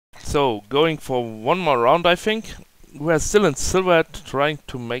So, going for one more round, I think. We are still in silver, trying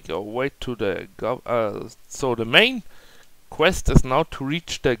to make our way to the so the main quest is now to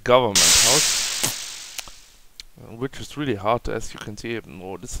reach the government house, which is really hard, as you can see.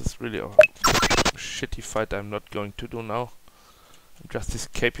 No, this is really a shitty fight I'm not going to do now. I'm just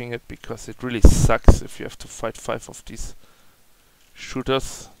escaping it because it really sucks if you have to fight 5 of these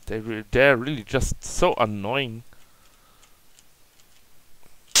shooters. They're really just so annoying.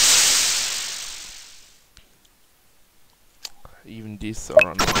 Even these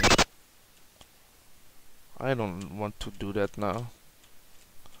are annoying. I don't want to do that now.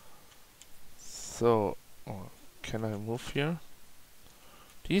 So, can I move here?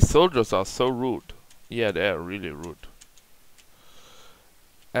 These soldiers are so rude. Yeah, they are really rude.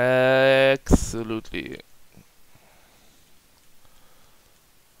 Absolutely.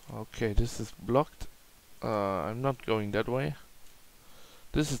 Okay, this is blocked. I'm not going that way.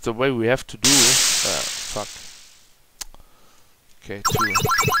 This is the way we have to do. Fuck. Okay, 2.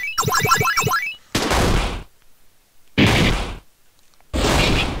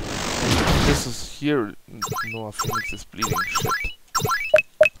 This is here. No, Phoenix is bleeding. Shit.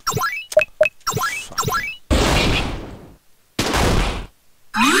 Fuck.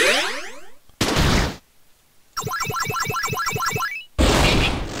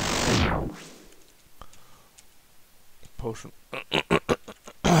 Potion.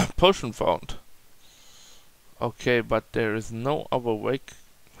 Potion found. Okay, but there is no other way.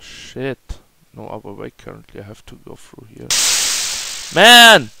 Shit. No other way currently. I have to go through here.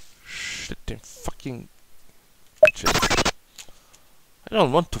 Man! Shit, them fucking bitches. I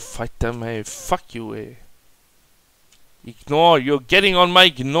don't want to fight them, hey. Fuck you, hey. Ignore. You're getting on my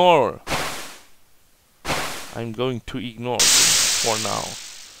ignore. I'm going to ignore you for now.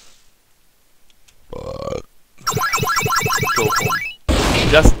 Go home.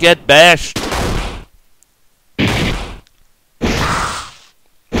 Just get bashed.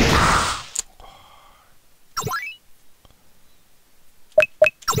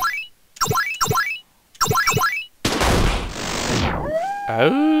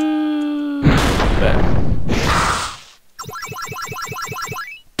 Oh, bad.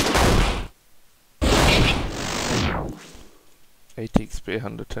 80 XP,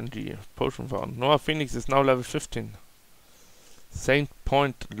 110 G. Potion found. Noah Phoenix is now level 15. Same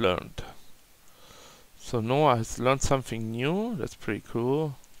point learned. So Noah has learned something new. That's pretty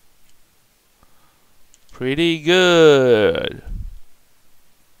cool. Pretty good.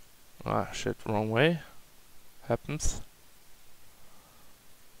 Ah, shit, wrong way. Happens.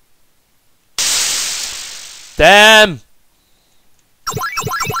 Damn!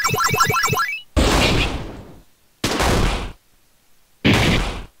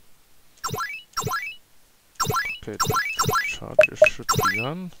 Okay, the charges should be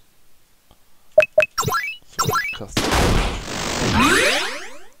on. So custom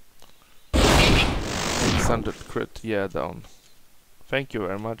 600 crit, yeah, down. Thank you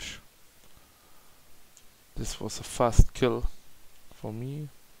very much. This was a fast kill for me.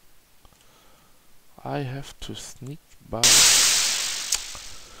 I have to sneak by.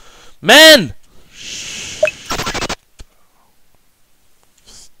 Man!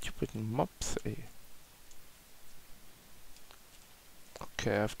 Stupid mobs, eh?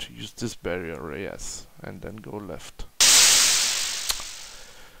 Okay, I have to use this barrier, yes, and then go left.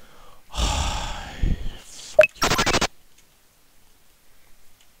 Fuck you.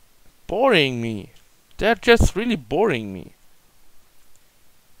 Boring me. They're just really boring me.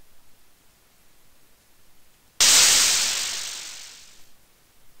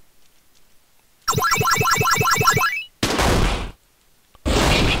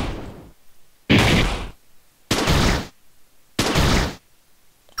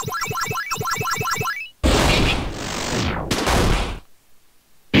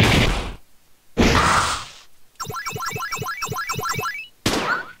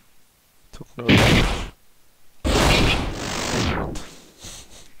 No damage.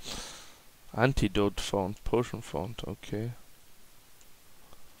 Antidote found, potion found, okay.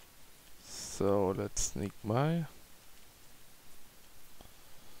 So let's sneak by.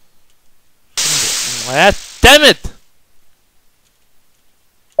 Ah, damn it!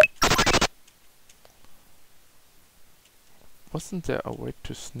 Wasn't there a way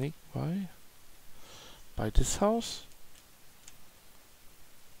to sneak by? By this house?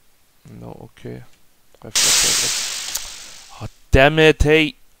 No, okay. I've got that. Oh, damn it,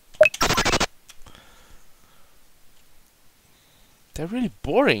 hey! They're really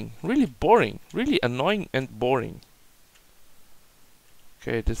boring, really annoying and boring.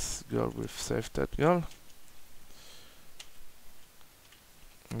 Okay, this girl, we've saved that girl.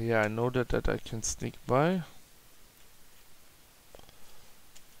 Yeah, I know that I can sneak by.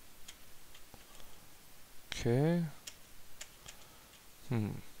 Okay.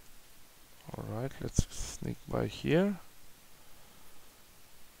 Alright, let's sneak by here.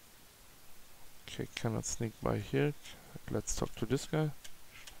 Okay, cannot sneak by here. Let's talk to this guy.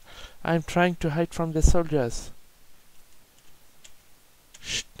 I'm trying to hide from the soldiers.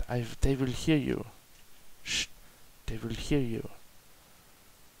 Shh, they will hear you. Shh, they will hear you.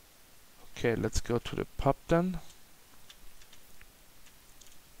 Okay, let's go to the pub then.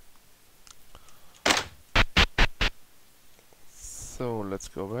 So, let's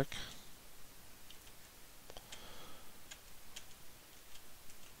go back.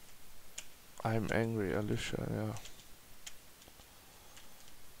 I'm angry, Alicia, yeah.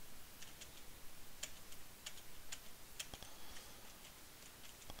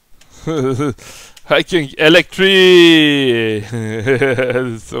 Hiking electric.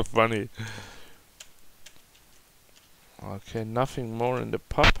 It's so funny. Okay, nothing more in the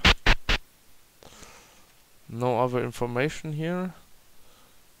pub. No other information here.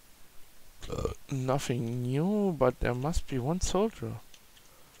 Nothing new, but there must be one soldier.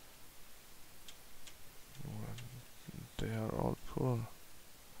 They are all poor.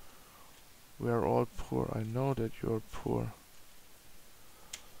 We are all poor. I know that you are poor.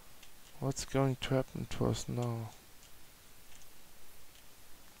 What's going to happen to us now?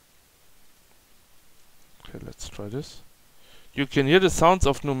 Okay, let's try this. You can hear the sounds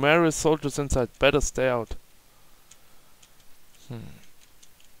of numerous soldiers inside. Better stay out. I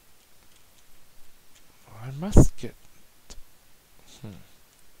must get...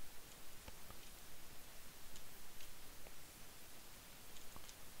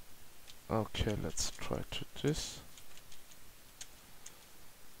 Okay, let's try to this.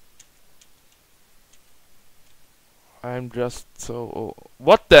 I'm just so...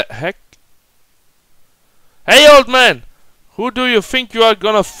 What the heck? Hey, old man! Who do you think you are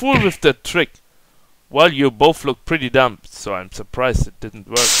gonna fool with that trick? Well, you both look pretty dumb, so I'm surprised it didn't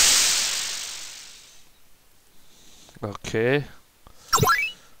work. Okay.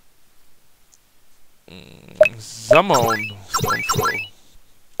 Summon, stone throw.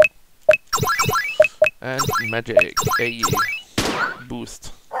 And magic, AE.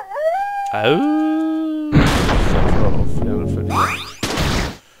 Boost. Oh! Stone throw,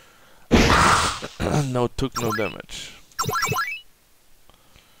 330. No, took no damage.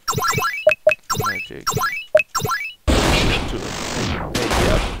 Magic. 2. AE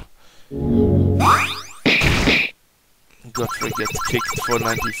up. Godfrey gets kicked for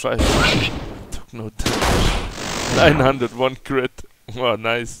 95. Took no damage. 901 crit. Wow,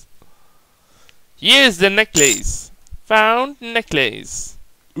 nice. Here's the necklace. Found necklace.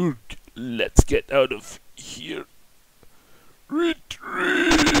 Ugh, let's get out of here.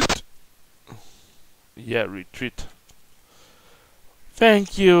 Retreat. Yeah, retreat.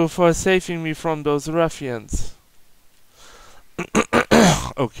 Thank you for saving me from those ruffians.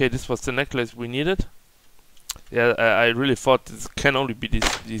 Okay, this was the necklace we needed. Yeah, I really thought this can only be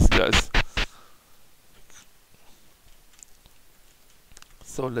these guys.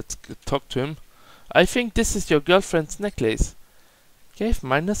 So let's talk to him. I think this is your girlfriend's necklace. Cave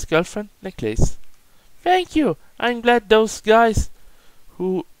Miner's girlfriend necklace. Thank you. I'm glad those guys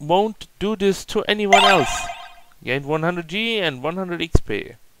who won't do this to anyone else. Gained 100 G and 100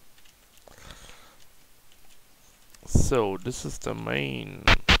 XP. So this is the main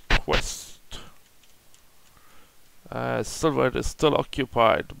quest. Silver is still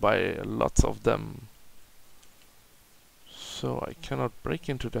occupied by lots of them. So I cannot break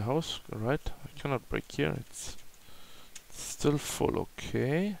into the house, right? I cannot break here. It's still full,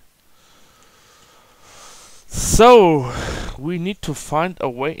 okay. So we need to find a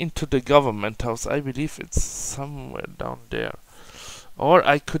way into the government house. I believe it's somewhere down there. Or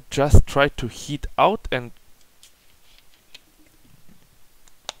I could just try to heat out and...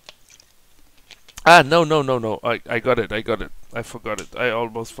 Ah, no. I got it. I forgot it. I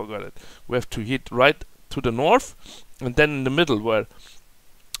almost forgot it. We have to heat right to the north and then in the middle where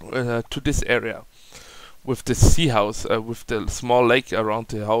to this area with the sea house, with the small lake around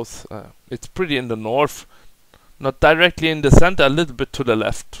the house. It's pretty in the north, not directly in the center, a little bit to the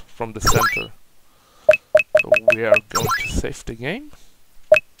left from the center. So we are going to save the game.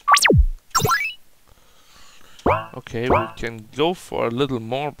 Okay, we can go for a little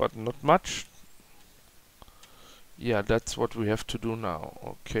more, but not much. Yeah, that's what we have to do now.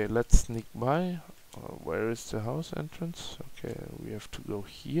 Okay, let's sneak by. Where is the house entrance? Okay, we have to go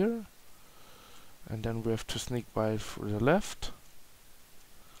here. And then we have to sneak by for the left.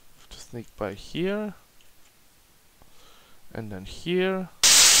 We have to sneak by here. And then here.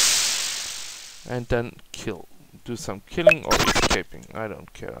 and then kill. Do some killing or escaping. I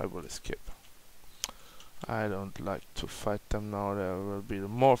don't care, I will escape. I don't like to fight them now, there will be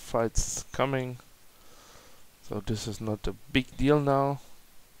more fights coming. So this is not a big deal now.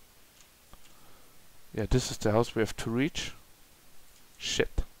 Yeah, this is the house we have to reach.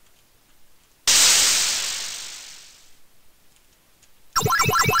 Shit. How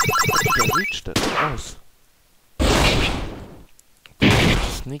did I reach that house?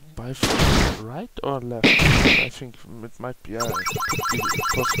 Sneak by from right or left? I think it might be, could be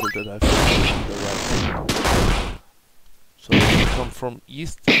possible that I've on the right side. So if we come from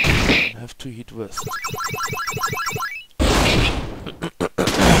east, I have to hit west.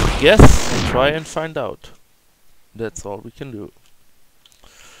 Guess, try and find out. That's all we can do.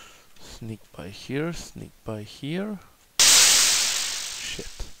 Sneak by here, sneak by here.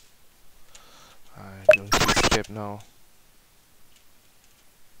 Shit. I'm going to escape now.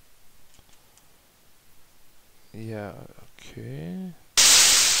 Yeah, okay.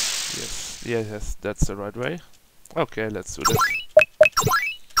 Yes, yes, that's the right way. Okay, let's do this.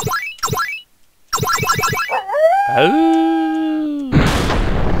 Oh!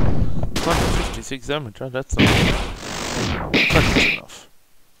 156 damage, huh? That's not enough. That's enough.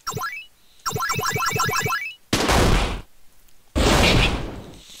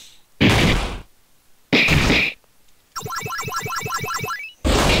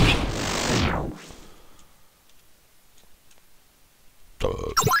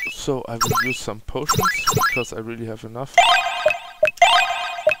 So I will use some potions because I really have enough.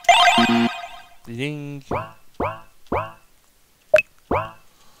 Ding.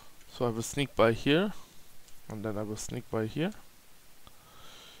 So I will sneak by here, and then I will sneak by here,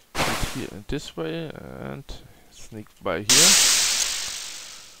 and here and this way, and sneak by here.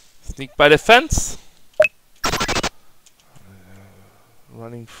 Sneak by the fence.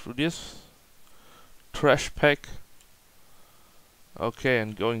 Running through this trash pack. Okay,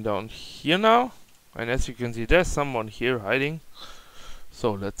 and going down here now, and as you can see there's someone here hiding,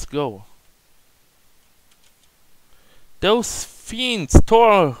 so let's go. Those fiends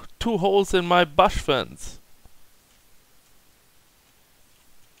tore 2 holes in my bush fence.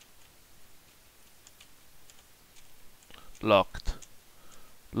 Locked.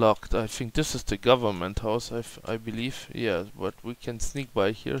 Locked. I think this is the government house, I believe. Yeah, but we can sneak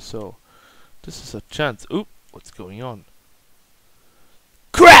by here, so this is a chance. Oop, what's going on?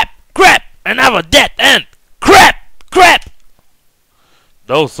 Crap! Crap! Another dead end! Crap! Crap!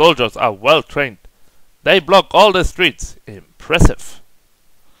 Those soldiers are well trained. They block all the streets. Impressive.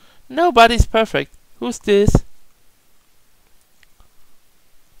 Nobody's perfect. Who's this?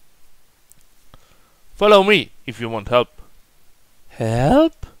 Follow me if you want help.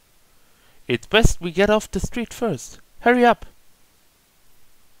 Help? It's best we get off the street first. Hurry up.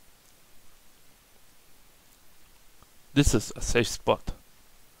 This is a safe spot.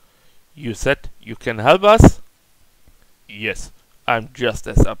 You said you can help us? Yes, I'm just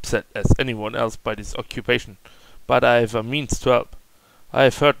as upset as anyone else by this occupation, but I have a means to help. I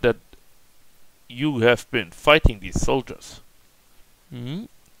have heard that you have been fighting these soldiers. Hmm?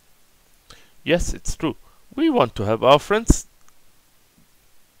 Yes, it's true. We want to help our friends.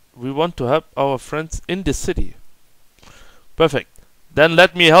 We want to help our friends in the city. Perfect. Then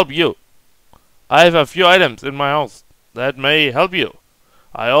let me help you. I have a few items in my house that may help you.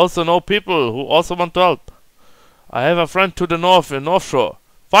 I also know people who also want to help. I have a friend to the north in North Shore.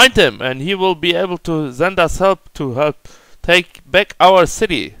 Find him and he will be able to send us help take back our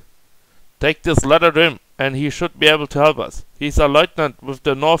city. Take this letter to him and he should be able to help us. He's a lieutenant with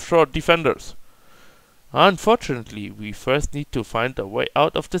the North Shore Defenders. Unfortunately, we first need to find a way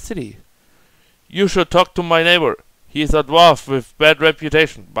out of the city. You should talk to my neighbor. He is a dwarf with bad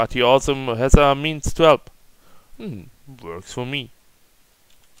reputation, but he also has a means to help. Works for me.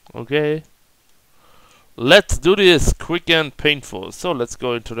 Okay. Let's do this quick and painful. So let's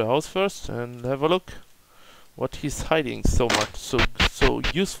go into the house first and have a look what he's hiding so much, so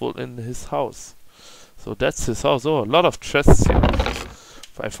useful in his house. So that's his house. Oh, a lot of chests here.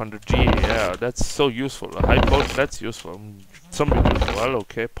 500G, yeah, that's so useful. A high potion, that's useful. Zombie juice, well,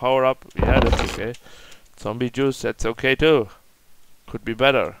 okay. Power up, yeah, that's okay. Zombie juice, that's okay too. Could be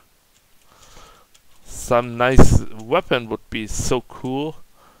better. Some nice weapon would be so cool.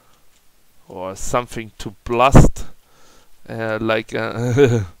 Or something to blast, like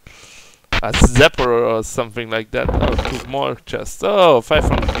a zapper or something like that. Oh, 2 more chests. Oh,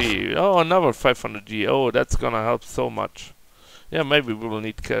 500G. Oh, another 500G. Oh, that's gonna help so much. Yeah, maybe we will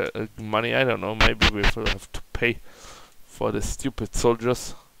need money. I don't know. Maybe we will have to pay for the stupid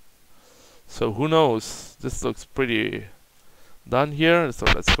soldiers. So who knows? This looks pretty done here. So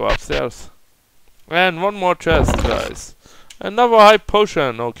let's go upstairs. And one more chest, guys. Another high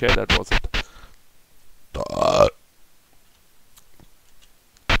potion. Okay, that was it.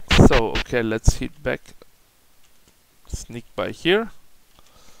 So, okay, let's head back. Sneak by here.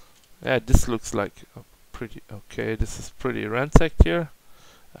 Yeah, this looks like a pretty... Okay, this is pretty ransacked here.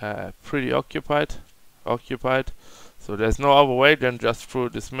 Pretty occupied. So there's no other way than just through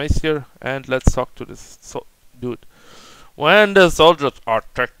this maze here. And let's talk to this dude. When the soldiers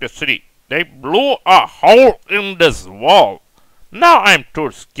attacked the city, they blew a hole in this wall. Now I'm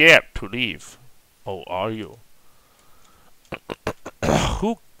too scared to leave. Oh, are you?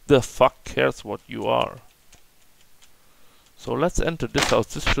 Who the fuck cares what you are? So let's enter this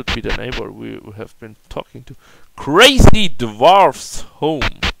house. This should be the neighbor we have been talking to. Crazy Dwarf's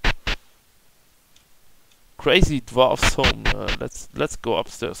home. Crazy Dwarf's home. Let's go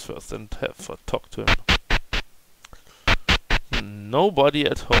upstairs first and have a talk to him. Nobody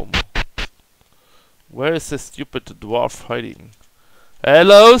at home. Where is this stupid dwarf hiding?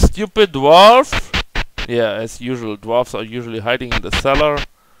 Hello, stupid dwarf! Yeah, as usual, dwarfs are usually hiding in the cellar.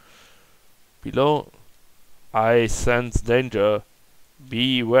 Below, I sense danger.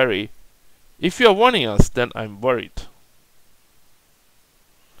 Be wary. If you're warning us, then I'm worried.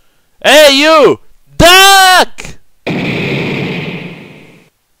 Hey, you! Duck!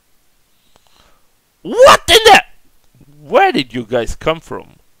 What in the... Where did you guys come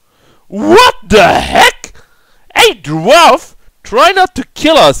from? What the heck? Hey, dwarf! Try not to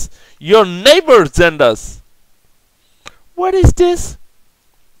kill us! Your neighbors send us! What is this?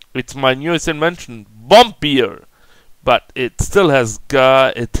 It's my newest invention, bomb beer. But it still has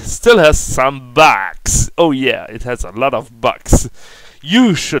some bugs. Oh yeah, it has a lot of bugs.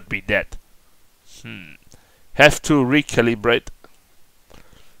 You should be dead. Have to recalibrate.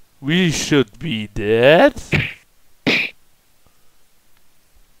 We should be dead?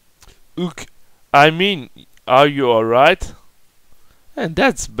 Ook, I mean, are you alright? And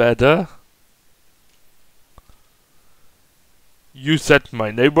that's better. You said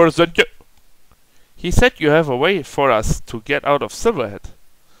my neighbor sent you. He said you have a way for us to get out of Silverhead.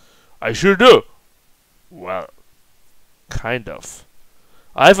 I sure do. Well, kind of.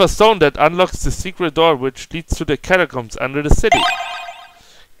 I have a stone that unlocks the secret door which leads to the catacombs under the city.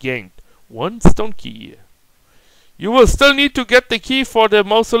 Gained 1 stone key. You will still need to get the key for the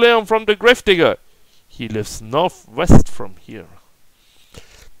mausoleum from the gravedigger. He lives northwest from here.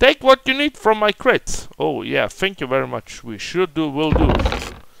 Take what you need from my crates. Oh yeah, thank you very much. We sure do, will do.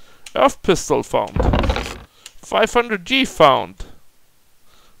 Earth pistol found. 500G found.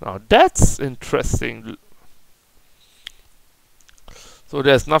 Now that's interesting. So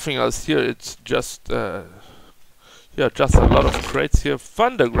there's nothing else here. It's just yeah, just a lot of crates here.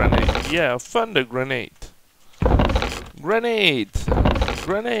 Thunder grenade. Yeah, thunder grenade. Grenade.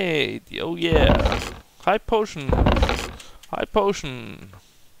 Grenade. Oh yeah. High potion. High potion.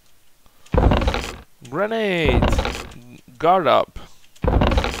 Grenade. Guard up.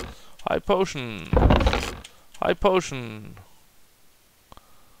 High potion. High potion.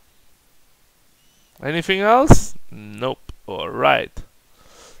 Anything else? Nope. Alright.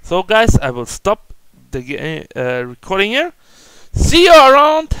 So guys, I will stop the recording here. See you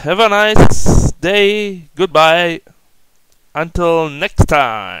around. Have a nice day. Goodbye. Until next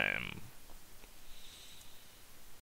time.